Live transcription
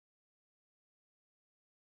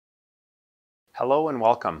Hello and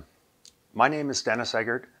welcome. My name is Dennis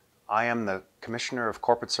Egert. I am the Commissioner of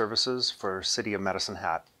Corporate Services for City of Medicine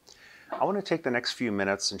Hat. I want to take the next few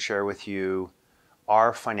minutes and share with you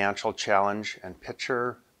our financial challenge and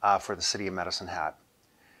picture for the City of Medicine Hat.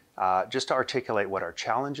 Just to articulate what our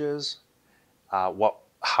challenge is,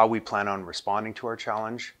 how we plan on responding to our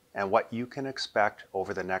challenge, and what you can expect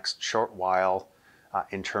over the next short while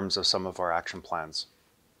in terms of some of our action plans.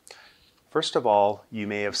 First of all, you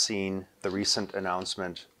may have seen the recent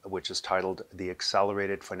announcement, which is titled the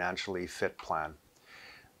Accelerated Financially Fit Plan.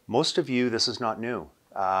 Most of you, this is not new.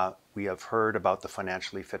 We have heard about the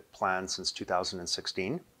Financially Fit Plan since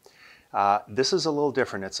 2016. This is a little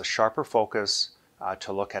different. It's a sharper focus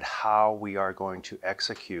to look at how we are going to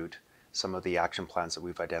execute some of the action plans that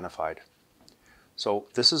we've identified. So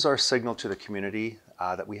this is our signal to the community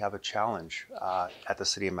that we have a challenge at the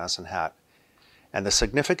City of Medicine Hat. And the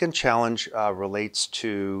significant challenge relates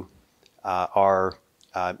to our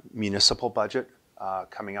municipal budget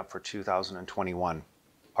coming up for 2021.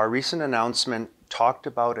 Our recent announcement talked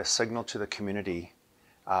about a signal to the community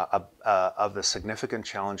of the significant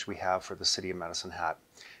challenge we have for the City of Medicine Hat.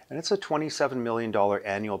 And it's a $27 million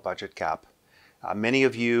annual budget gap. Many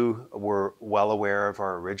of you were well aware of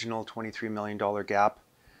our original $23 million gap.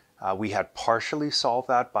 We had partially solved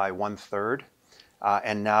that by 1/3.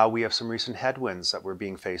 And now we have some recent headwinds that we're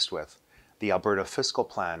being faced with. The Alberta Fiscal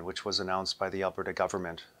Plan, which was announced by the Alberta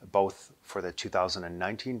government, both for the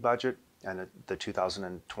 2019 budget and the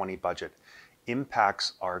 2020 budget,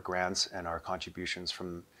 impacts our grants and our contributions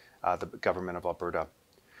from the government of Alberta.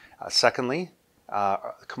 Secondly,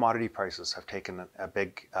 commodity prices have taken a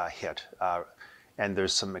big hit. And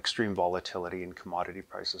there's some extreme volatility in commodity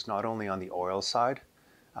prices, not only on the oil side,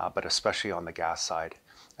 but especially on the gas side.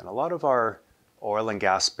 And a lot of our oil and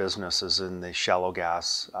gas businesses in the shallow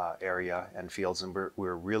gas area and fields, and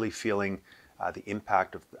we're really feeling the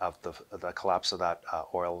impact of the collapse of that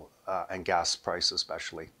oil and gas price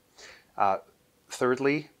especially.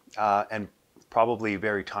 Thirdly, and probably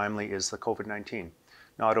very timely, is the COVID-19.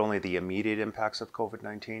 Not only the immediate impacts of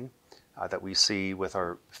COVID-19 that we see with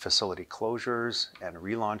our facility closures and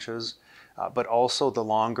relaunches, but also the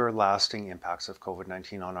longer lasting impacts of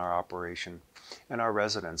COVID-19 on our operation and our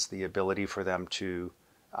residents, the ability for them to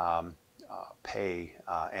pay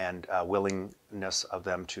and willingness of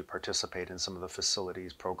them to participate in some of the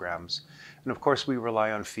facilities programs. And of course, we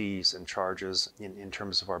rely on fees and charges in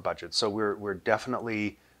terms of our budget. So we're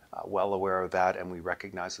definitely well aware of that, and we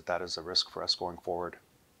recognize that that is a risk for us going forward.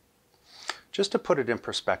 Just to put it in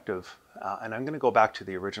perspective, and I'm going to go back to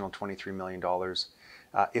the original $23 million,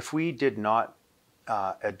 if we did not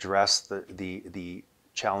address the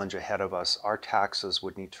challenge ahead of us, our taxes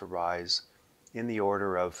would need to rise in the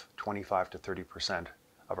order of 25 to 30%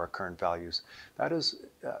 of our current values. That is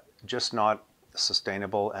just not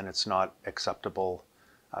sustainable, and it's not acceptable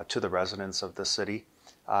to the residents of the city.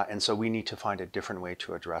 And so we need to find a different way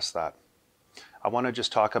to address that. I want to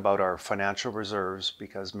just talk about our financial reserves,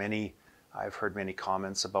 because I've heard many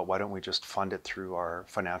comments about why don't we just fund it through our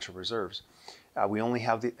financial reserves. We only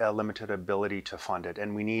have the limited ability to fund it,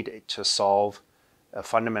 and we need to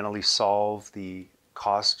fundamentally solve the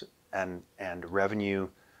cost and revenue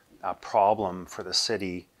problem for the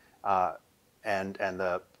city, and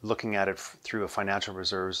looking at it through a financial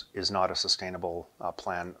reserves is not a sustainable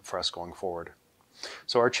plan for us going forward.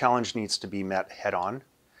 So our challenge needs to be met head on,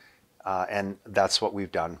 and that's what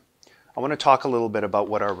we've done. I want to talk a little bit about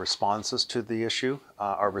what our response is to the issue.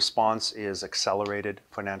 Our response is Accelerated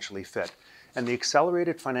Financially Fit. And the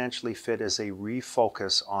Accelerated Financially Fit is a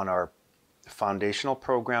refocus on our foundational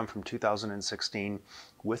program from 2016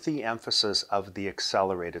 with the emphasis of the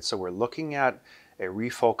accelerated. So we're looking at a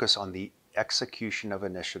refocus on the execution of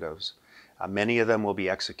initiatives. Many of them will be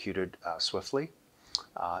executed swiftly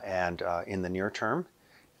and in the near term.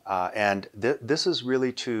 And this is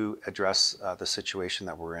really to address the situation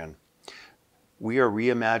that we're in. We are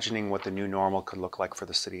reimagining what the new normal could look like for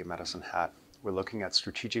the City of Medicine Hat. We're looking at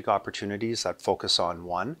strategic opportunities that focus on,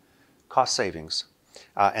 one, cost savings.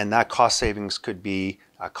 And that cost savings could be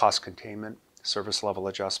cost containment, service level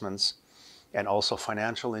adjustments, and also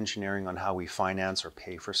financial engineering on how we finance or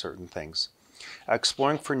pay for certain things.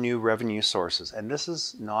 Exploring for new revenue sources. And this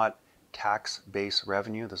is not tax-based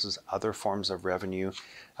revenue. This is other forms of revenue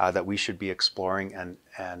that we should be exploring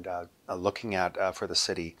and looking at for the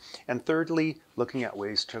city. And thirdly, looking at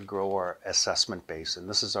ways to grow our assessment base. And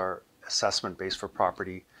this is our assessment base for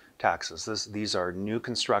property taxes. These are new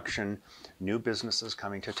construction, new businesses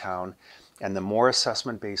coming to town. And the more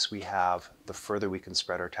assessment base we have, the further we can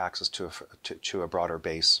spread our taxes to a broader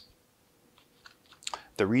base.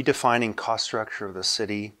 The redefining cost structure of the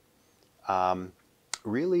city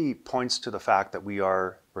really points to the fact that we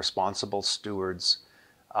are responsible stewards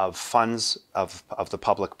of funds of the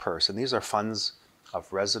public purse. And these are funds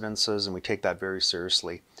of residences, and we take that very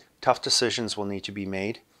seriously. Tough decisions will need to be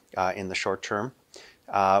made in the short term.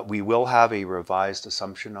 We will have a revised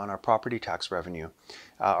assumption on our property tax revenue.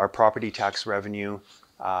 Our property tax revenue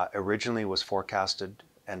originally was forecasted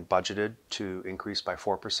and budgeted to increase by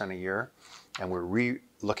 4% a year, and we're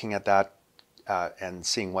re-looking at that and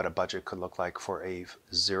seeing what a budget could look like for a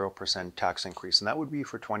 0% tax increase. And that would be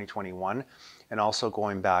for 2021 and also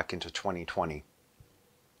going back into 2020.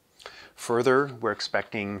 Further, we're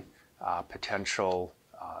expecting potential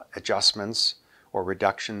adjustments or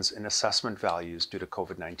reductions in assessment values due to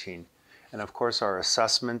COVID-19. And of course, our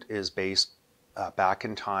assessment is based back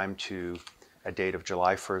in time to a date of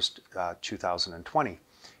July 1st, 2020.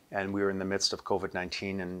 And we were in the midst of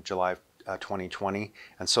COVID-19 in July 2020.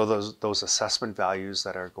 And so those assessment values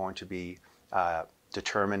that are going to be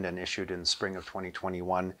determined and issued in spring of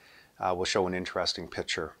 2021 will show an interesting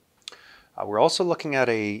picture. We're also looking at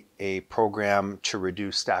a program to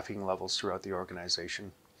reduce staffing levels throughout the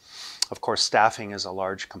organization. Of course, staffing is a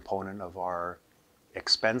large component of our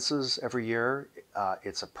expenses every year.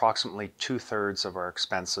 It's approximately 2/3 of our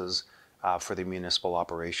expenses for the municipal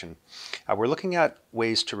operation. We're looking at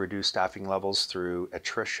ways to reduce staffing levels through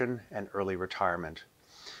attrition and early retirement.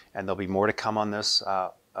 And there'll be more to come on this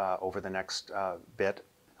over the next bit,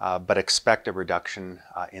 but expect a reduction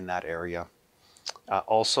in that area.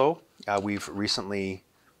 Also, we've recently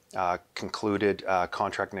concluded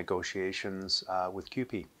contract negotiations with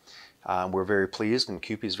CUPE. We're very pleased, and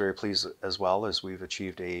CUPE is very pleased as well, as we've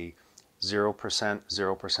achieved a 0%,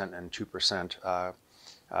 0%, and 2%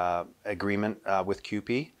 agreement with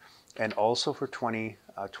CUPE. And also for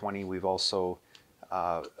 2020, we've also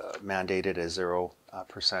mandated a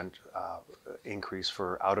 0% increase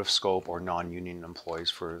for out-of-scope or non-union employees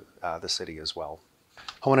for the city as well.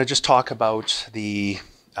 I want to just talk about the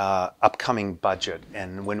upcoming budget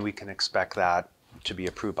and when we can expect that to be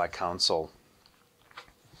approved by council.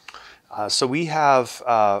 So we have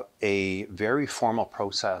a very formal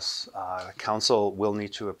process. Council will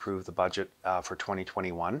need to approve the budget for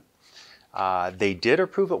 2021. They did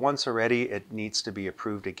approve it once already. It needs to be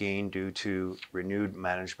approved again due to renewed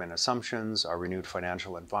management assumptions, our renewed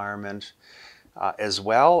financial environment, as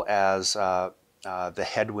well as the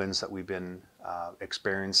headwinds that we've been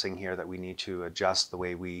experiencing here that we need to adjust the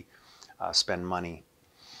way we spend money.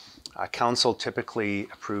 Council typically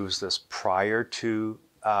approves this prior to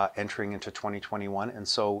entering into 2021, and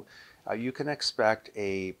so you can expect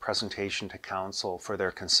a presentation to council for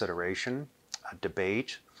their consideration, a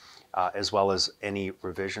debate, as well as any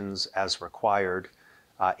revisions as required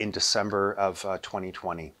in December of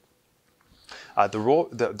 2020. The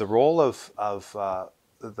role of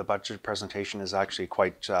the budget presentation is actually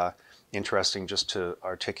quite interesting just to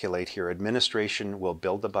articulate here. Administration will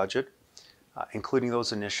build the budget, including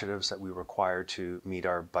those initiatives that we require to meet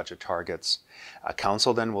our budget targets.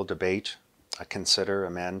 Council then will debate, consider,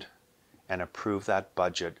 amend, and approve that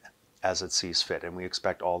budget as it sees fit. And we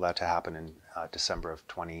expect all that to happen in December of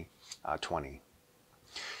 2020.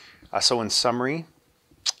 So in summary,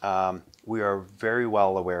 we are very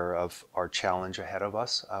well aware of our challenge ahead of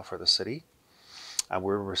us for the city.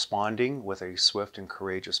 We're responding with a swift and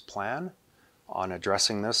courageous plan on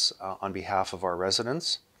addressing this on behalf of our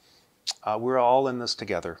residents. We're all in this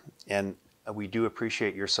together, and we do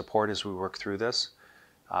appreciate your support as we work through this.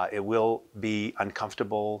 It will be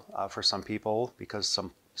uncomfortable for some people because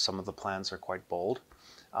some of the plans are quite bold,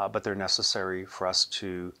 but they're necessary for us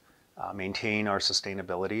to maintain our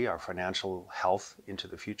sustainability, our financial health into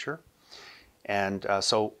the future. And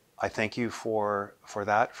so I thank you for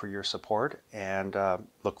that, for your support, and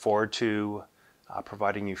look forward to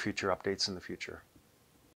providing you future updates in the future.